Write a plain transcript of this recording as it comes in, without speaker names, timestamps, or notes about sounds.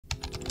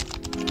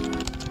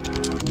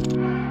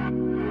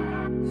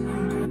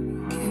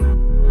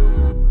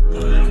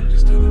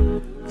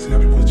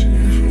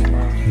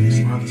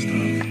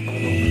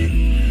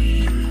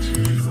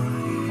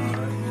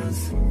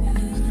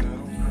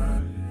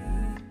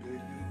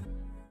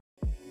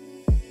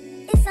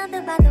It's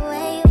something about the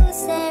way you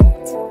say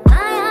it to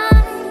my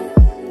eyes.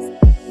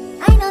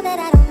 I know that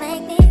I don't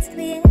make things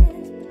clear.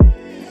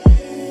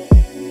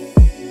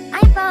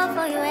 I fall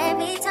for you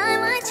every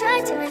time I try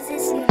to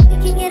resist you. You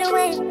can get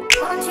away.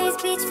 Palm trees,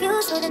 beach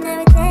views,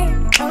 ordinary day.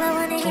 All I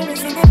wanna hear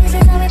is in the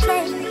dishes I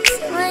replay.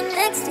 Sit right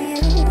next to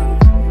you.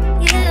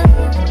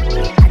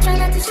 I try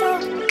not to show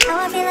how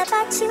I feel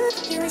about you.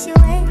 You wish you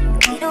away.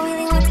 You don't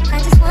really want to, I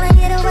just wanna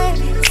get away.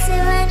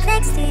 Sit right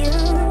next to you.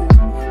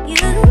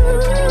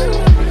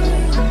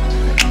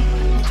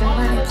 I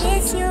wanna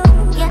kiss you.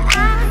 Yeah,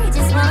 I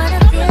just wanna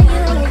feel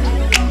you.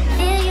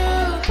 Feel you.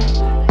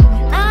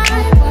 I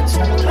want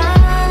you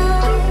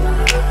around,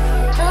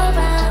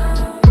 around.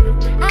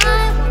 I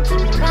want you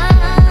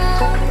around,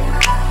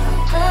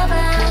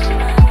 around.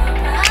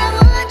 I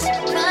want you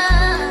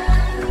around,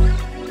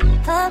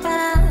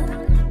 around.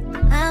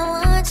 I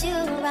want you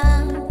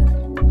around,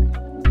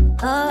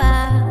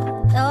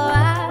 around,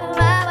 around.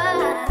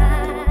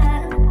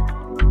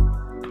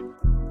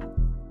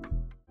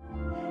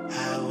 I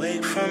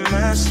wake from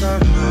my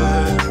slumber.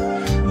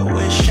 I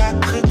wish I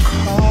could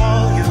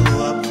call you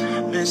up.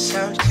 Miss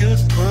how you'd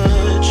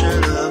put your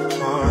love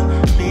on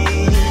me.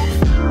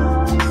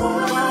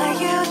 Boy,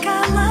 you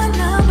got my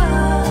number.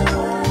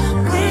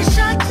 Wish I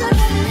could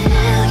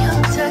feel your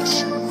touch.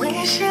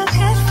 Wish you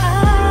could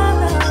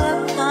follow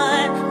up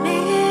on me.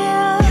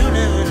 You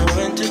never know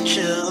when to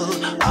chill.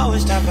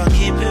 Always talk about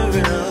keep it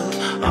real.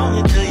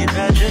 Only till you've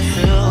had your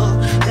fill.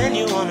 Then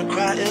you wanna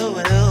cry ill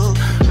will.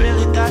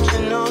 Really thought you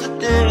know the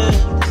deal.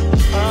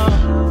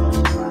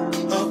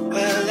 Oh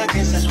well, I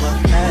guess that's what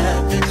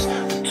happens.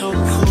 The two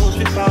fools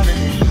be falling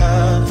in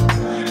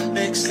love,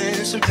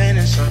 mixing some pain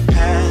and some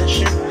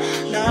passion.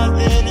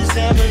 Nothing is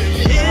ever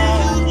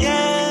real.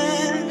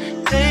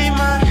 Yeah, take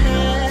my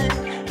hand.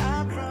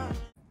 I promise.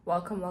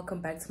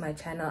 Welcome back to my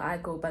channel. I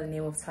go by the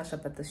name of Tasha,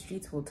 but the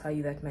streets will tell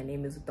you that my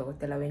name is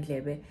Dokotela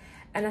Wendlebe.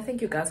 And I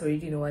think you guys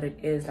already know what it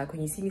is. Like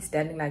when you see me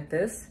standing like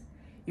this,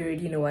 you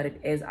already know what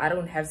it is. I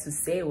don't have to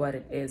say what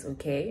it is,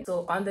 okay?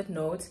 So on that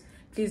note,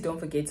 please don't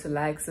forget to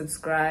like,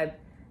 subscribe,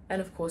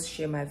 and of course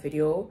share my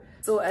video.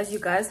 So as you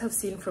guys have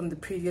seen from the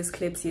previous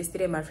clips,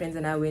 yesterday my friends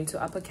and I went to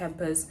Upper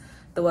Campus.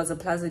 There was a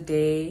plaza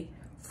day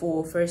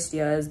for first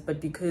years, but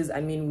because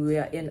we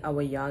are in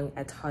our young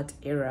at heart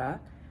era,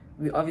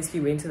 we obviously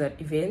went to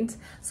that event.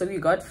 So we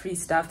got free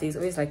stuff. There's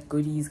always like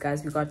goodies,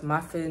 guys. We got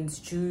muffins,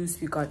 juice,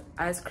 we got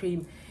ice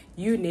cream,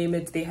 you name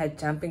it. They had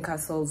jumping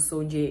castles.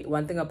 So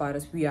one thing about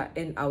us, we are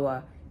in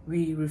our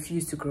we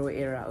refuse to grow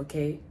era,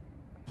 okay?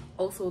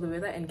 Also, the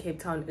weather in Cape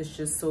Town is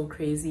just so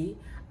crazy.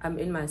 I'm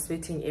in my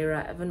sweating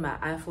era. Even my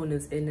iPhone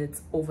is in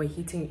its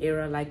overheating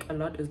era. Like a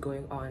lot is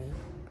going on.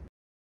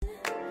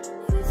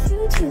 With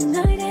you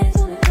tonight is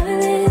on an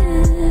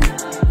island.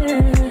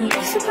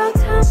 It's about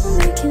time for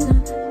making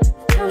up.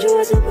 Found you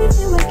wasn't with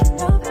me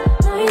waking up.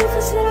 Now you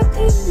feel set up,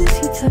 clean this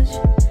you touch.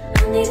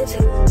 I needed to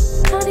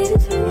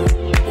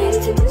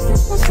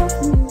distance myself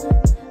from you.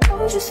 I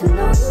was just in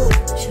love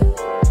with you.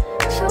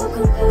 So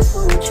come close,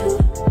 won't you?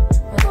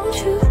 Won't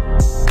you?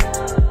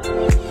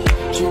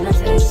 Can I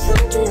tell you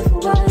something for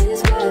what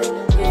it's worth?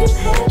 We've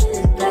had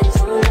this place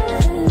on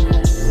earth.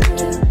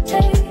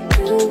 Take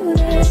you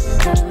there,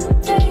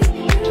 take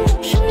you.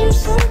 Show you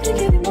something,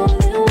 give you more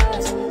than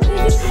words.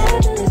 We've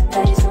had this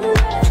place on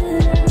earth.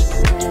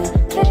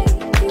 Take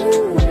you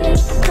there,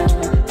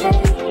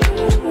 take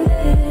you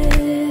there.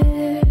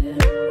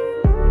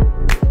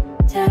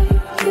 Take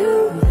you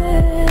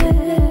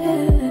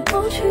there.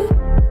 Won't you?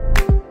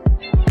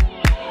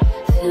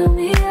 Fill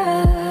me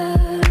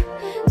up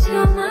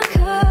till my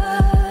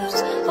cup's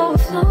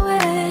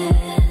overflowing.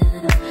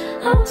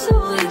 I'm so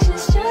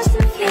anxious just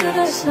to feel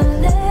the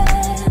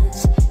silence.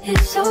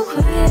 It's so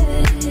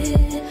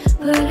quiet,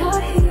 but I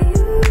hear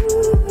you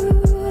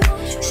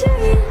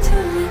saying to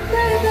me,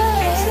 baby.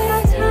 Say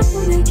our time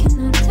we're making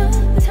up time.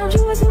 The times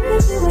you wasn't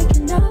really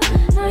waking up.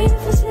 Now you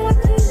feel set up,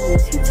 clean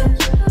you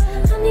touch.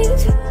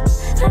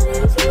 I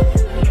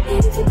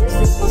needed to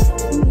distance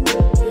myself from you.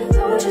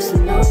 I was just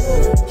alone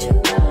with you.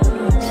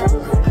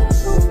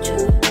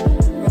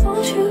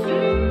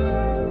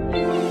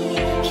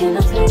 Can I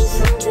tell you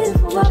something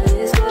for what it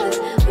is worth?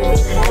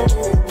 We've had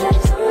this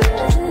place on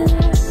earth.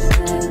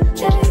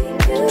 Take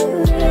you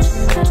there,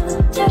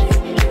 take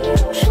you.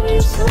 Show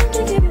you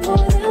something, give you more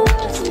than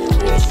words.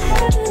 We've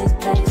had this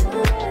place on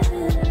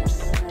earth.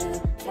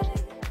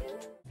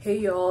 Hey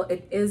y'all,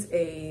 it is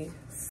a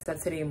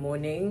Saturday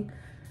morning.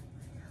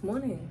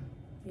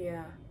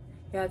 Yeah,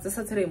 it's a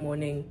Saturday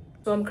morning.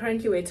 So I'm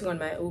currently waiting on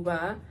my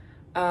Uber.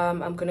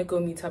 I'm gonna go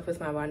meet up with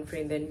my one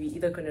friend, then we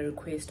either gonna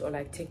request or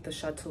like take the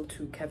shuttle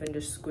to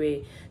Cavendish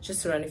Square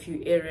just to run a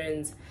few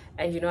errands.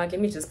 And you know what,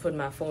 let me just put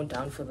my phone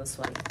down for this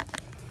one,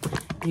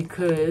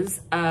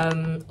 because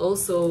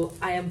also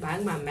I am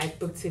buying my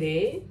MacBook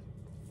today.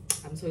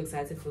 I'm so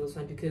excited for this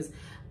one because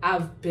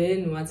I've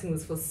been wanting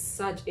this for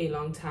such a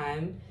long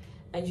time.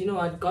 And you know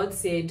what, God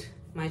said,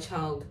 my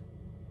child,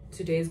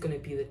 today is gonna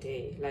be the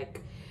day.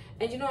 Like,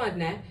 and you know what,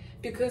 nah,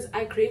 because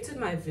I created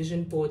my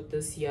vision board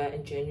this year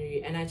in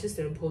January, and I just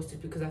didn't post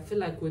it because I feel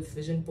like with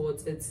vision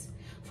boards, it's,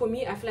 for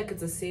me, I feel like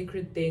it's a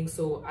sacred thing.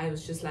 So I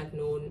was just like,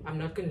 no, I'm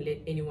not going to let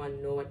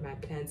anyone know what my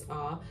plans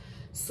are.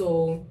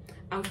 So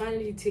I'm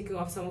finally taking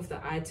off some of the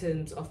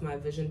items of my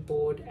vision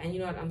board, and you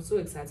know what, I'm so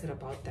excited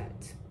about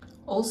that.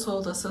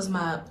 Also, this is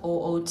my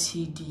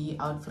OOTD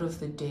outfit of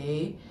the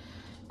day.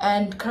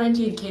 And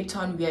currently in Cape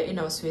Town, we are in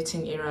our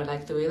sweating era.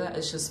 Like, the weather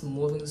is just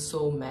moving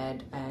so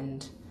mad,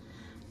 and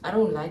I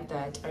don't like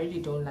that. I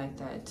really don't like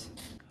that.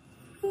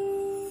 So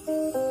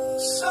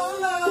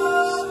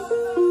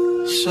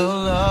low, so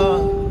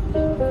low,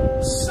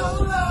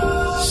 so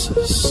low,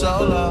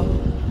 so low.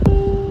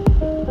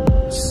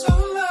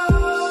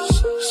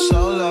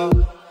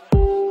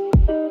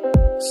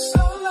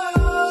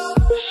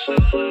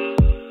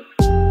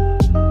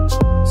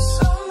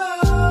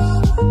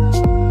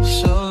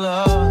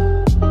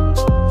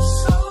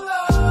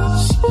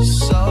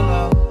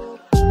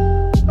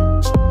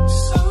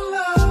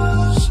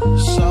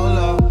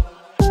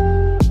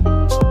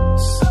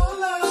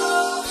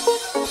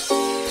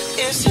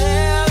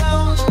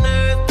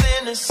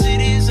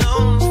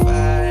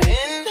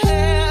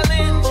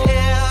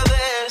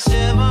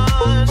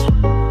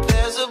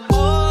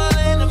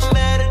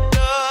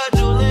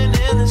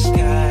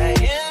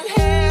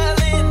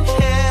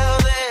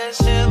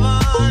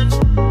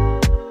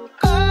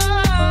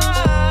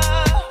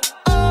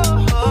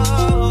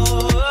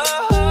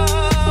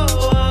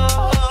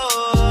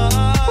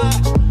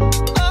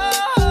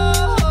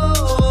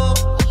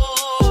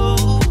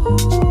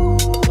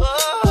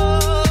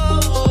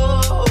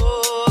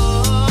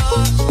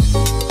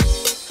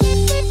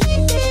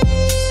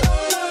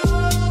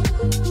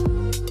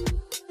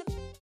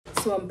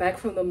 So I'm back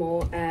from the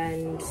mall,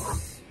 and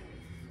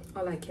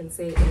all I can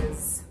say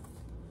is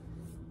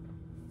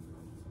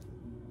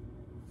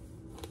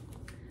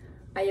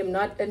I am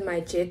not in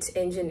my jet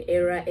engine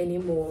era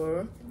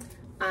anymore.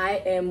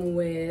 I am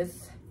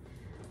with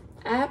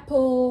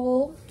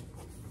Apple.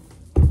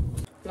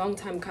 Long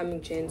time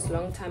coming, gents,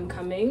 long time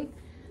coming.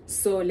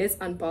 So let's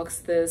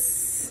unbox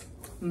this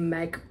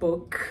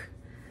MacBook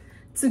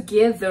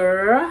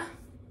together.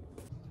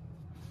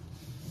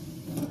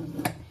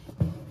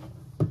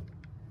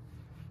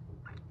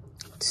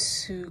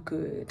 Too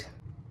good.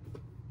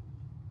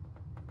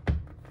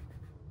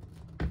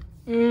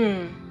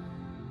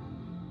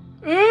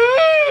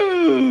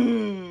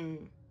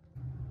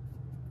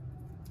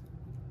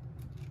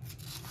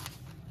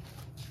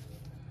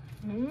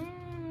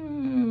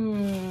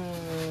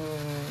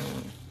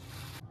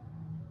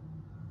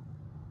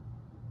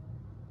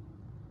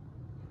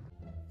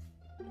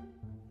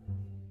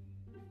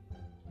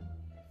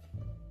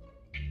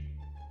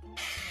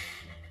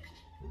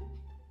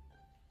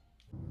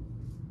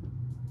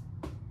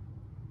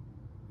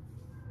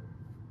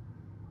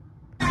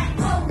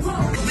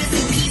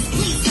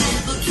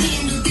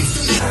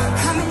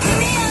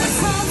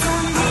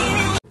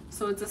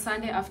 So it's a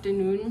Sunday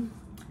afternoon.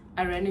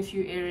 I ran a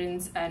few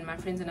errands, and my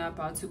friends and I are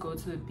about to go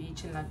to the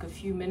beach in like a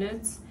few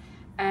minutes.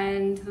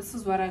 And this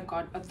is what I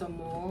got at the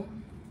mall.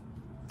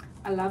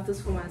 I love this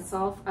for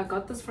myself. I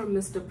got this from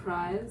Mr.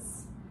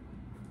 Price.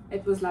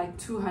 It was like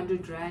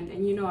 200 Rand.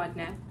 And you know what,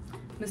 now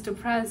Mr.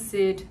 Price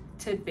said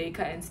Ted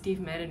Baker and Steve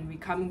Madden, we're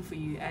coming for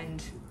you.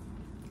 And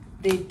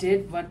they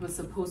did what was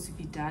supposed to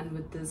be done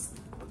with this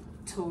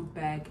tote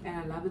bag, and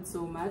I love it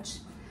so much.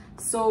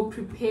 So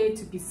prepare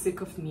to be sick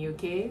of me,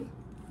 okay?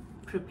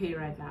 Prepare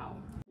right now.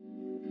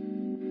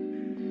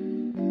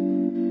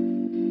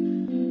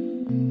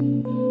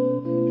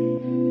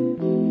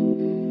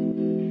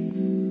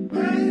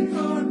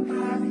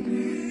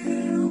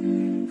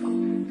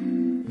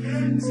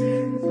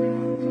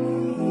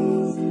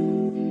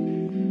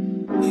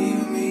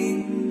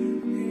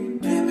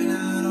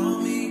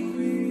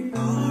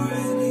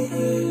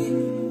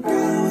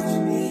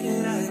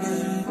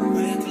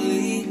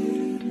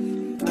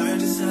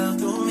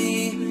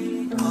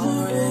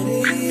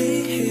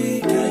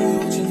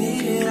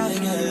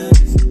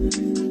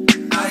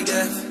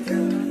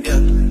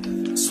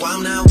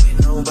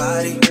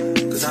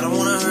 Cause I don't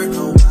wanna hurt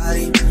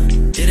nobody.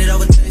 Did it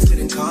over text,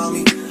 didn't call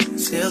me.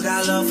 Still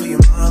got love for your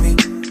mommy.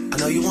 I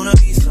know you wanna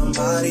be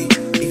somebody,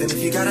 even if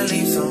you gotta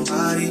leave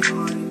somebody.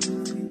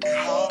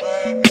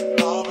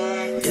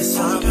 Yes,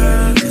 I'm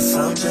hurt, yes,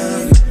 I'm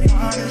jaded.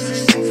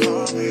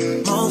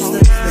 Most of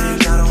the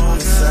things I don't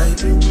wanna say.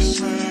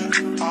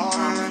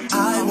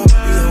 I won't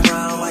be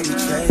around while you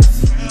chase.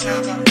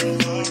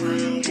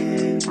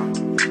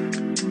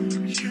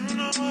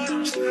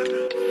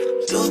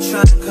 You'll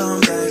try to come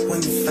back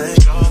when you faint.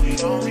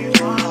 I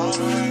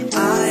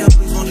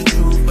always want the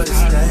truth, but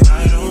it's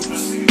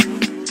dangerous.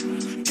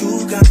 You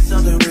got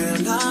something real,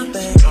 not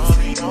bad.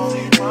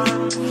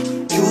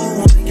 You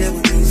wanna get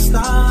with me,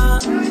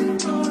 stop.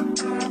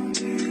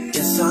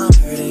 Yes, I'm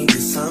hurting,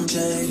 yes, I'm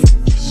jaded.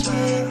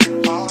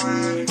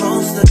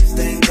 Most of these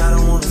things I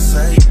don't wanna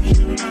say.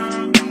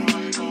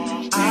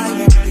 I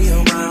won't be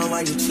around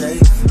while you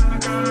chase.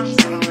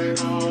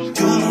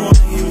 You wanna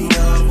hear me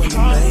up when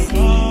you make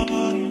it.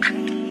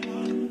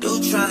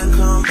 You'll try and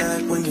come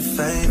back when you're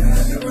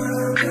famous.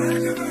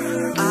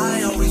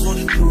 I always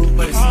wanted to prove,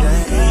 but it's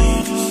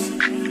dangerous.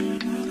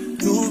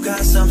 You got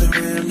something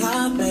real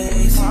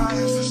amazing.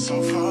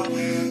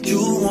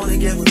 You wanna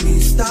get with me,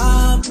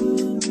 stop.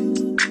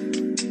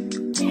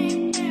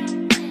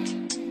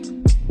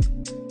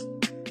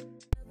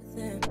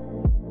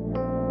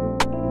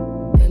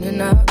 In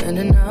and out, in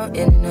and out,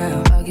 in and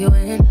out.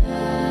 Arguing,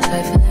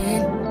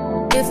 trifling,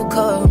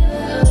 difficult.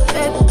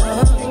 Baby,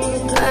 no,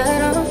 I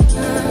don't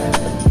know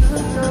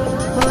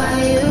why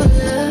you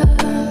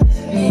love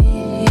me.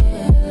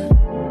 Yeah.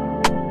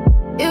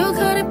 You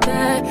got it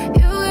bad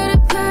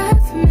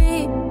for me,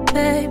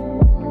 babe.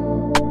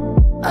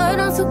 I'm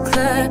not so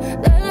glad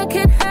that I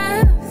can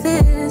have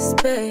this,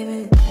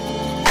 baby.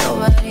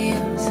 Nobody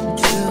else but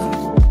you.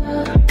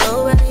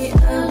 Nobody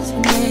else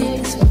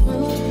makes me.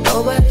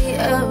 Nobody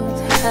else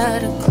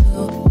had a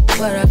clue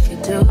what I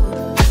could do,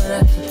 what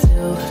I could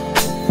do.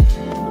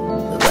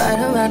 Right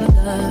around the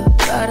love,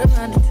 right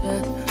around the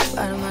trust,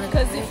 right around the.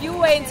 Because if you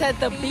ain't at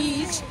the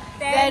beach,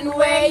 then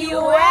where you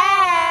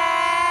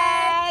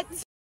at?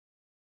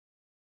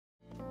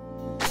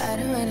 I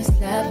don't wanna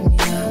slap me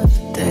up,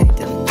 think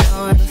that I'm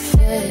going to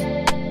fit.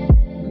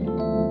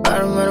 I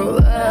don't wanna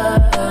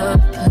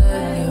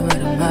play,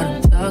 right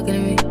around talking to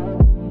me.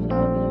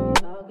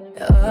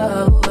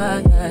 Oh,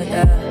 yeah,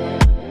 yeah.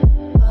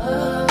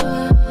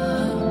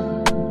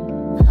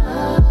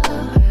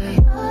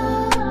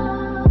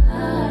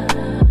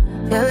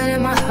 Feel it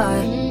in my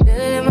heart, feel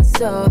it in my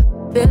soul,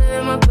 feel it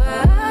in my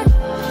body,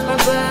 my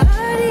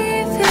body.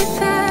 Feel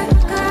that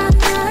I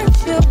got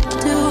you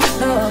to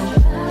know,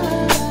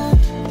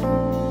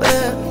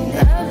 but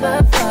never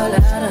fall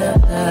out of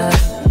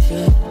love with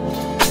you.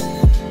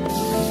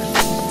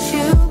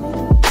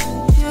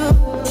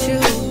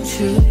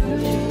 Choo.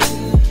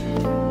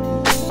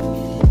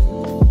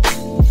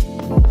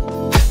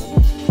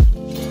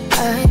 I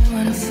don't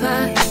wanna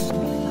fight,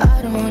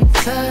 I don't wanna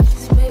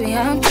fuss, baby,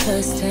 I'm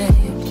trusting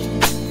you.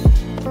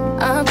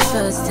 I'm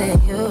trusting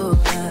you.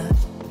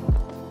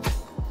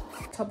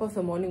 Top of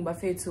the morning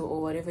buffet or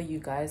whatever you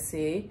guys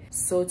say.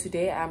 So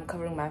today I'm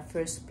covering my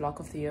first block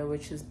of the year,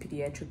 which is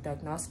pediatric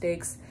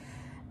diagnostics,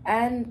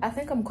 and I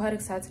think I'm quite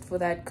excited for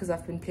that because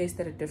I've been placed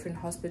at a different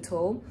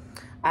hospital.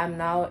 I'm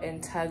now in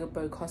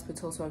Tygerberg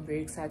Hospital, so I'm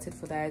very excited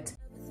for that.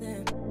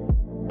 In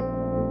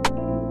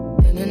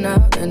and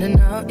out, in and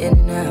out, in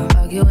and out.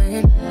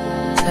 Arguing,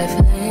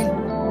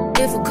 trifling,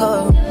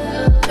 difficult.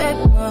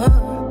 Baby,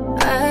 no,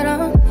 I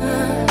don't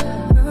know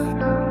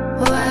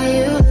why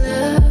you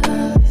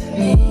love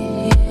me.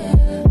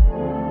 Yeah.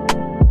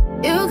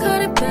 You got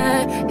it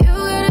bad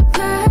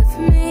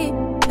for me,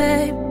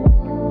 babe.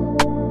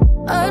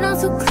 I'm not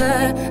so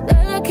glad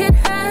that I can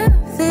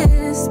have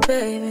this,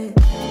 baby.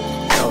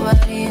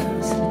 Nobody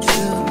else but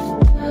you.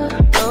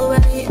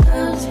 Nobody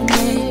else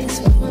makes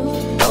me.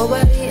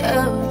 Nobody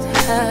else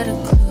had a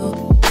clue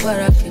what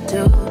I could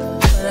do,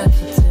 what I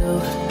could do.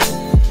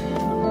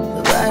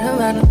 Right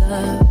around the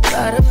love,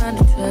 right around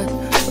the trust,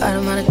 right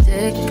around the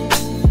dick.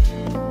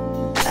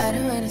 I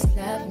don't wanna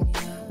slap me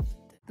up.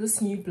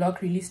 This new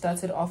block really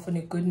started off on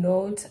a good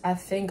note. I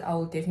think I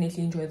will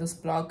definitely enjoy this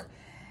block.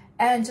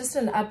 And just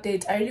an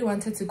update, I really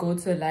wanted to go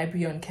to the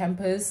library on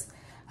campus.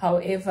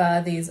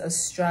 However, there's a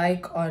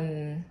strike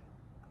on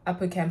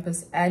upper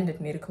campus and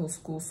at medical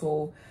school,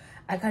 so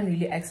I can't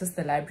really access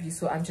the library.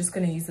 So I'm just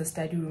going to use the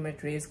study room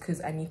at Ray's because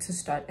I need to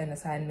start an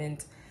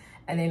assignment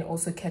and then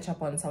also catch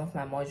up on some of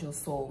my modules.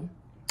 So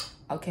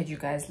I'll catch you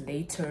guys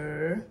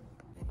later.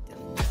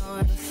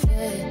 I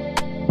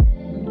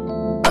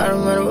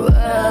don't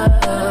wanna